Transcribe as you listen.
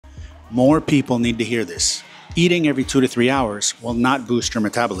More people need to hear this. Eating every 2 to 3 hours will not boost your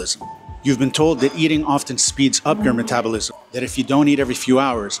metabolism. You've been told that eating often speeds up your metabolism, that if you don't eat every few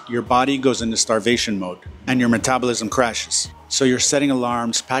hours, your body goes into starvation mode and your metabolism crashes. So you're setting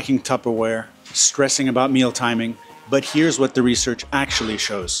alarms, packing Tupperware, stressing about meal timing, but here's what the research actually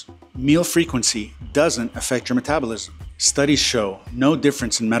shows. Meal frequency doesn't affect your metabolism. Studies show no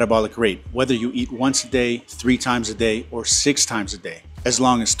difference in metabolic rate, whether you eat once a day, 3 times a day, or 6 times a day, as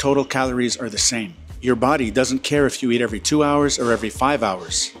long as total calories are the same. Your body doesn't care if you eat every 2 hours or every 5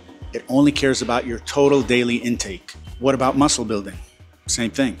 hours. It only cares about your total daily intake. What about muscle building? Same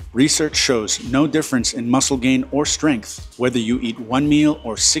thing. Research shows no difference in muscle gain or strength, whether you eat 1 meal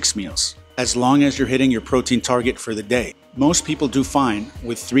or 6 meals, as long as you're hitting your protein target for the day. Most people do fine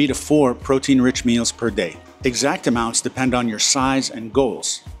with 3 to 4 protein-rich meals per day. Exact amounts depend on your size and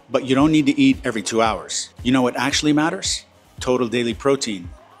goals, but you don't need to eat every 2 hours. You know what actually matters? Total daily protein,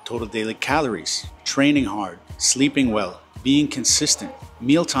 total daily calories, training hard, sleeping well, being consistent.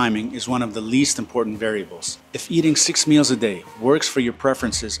 Meal timing is one of the least important variables. If eating 6 meals a day works for your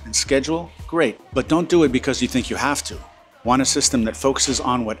preferences and schedule, great, but don't do it because you think you have to. Want a system that focuses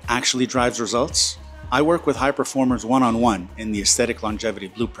on what actually drives results? I work with high performers one-on-one in the Aesthetic Longevity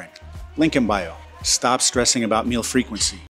Blueprint. Link in bio. Stop stressing about meal frequency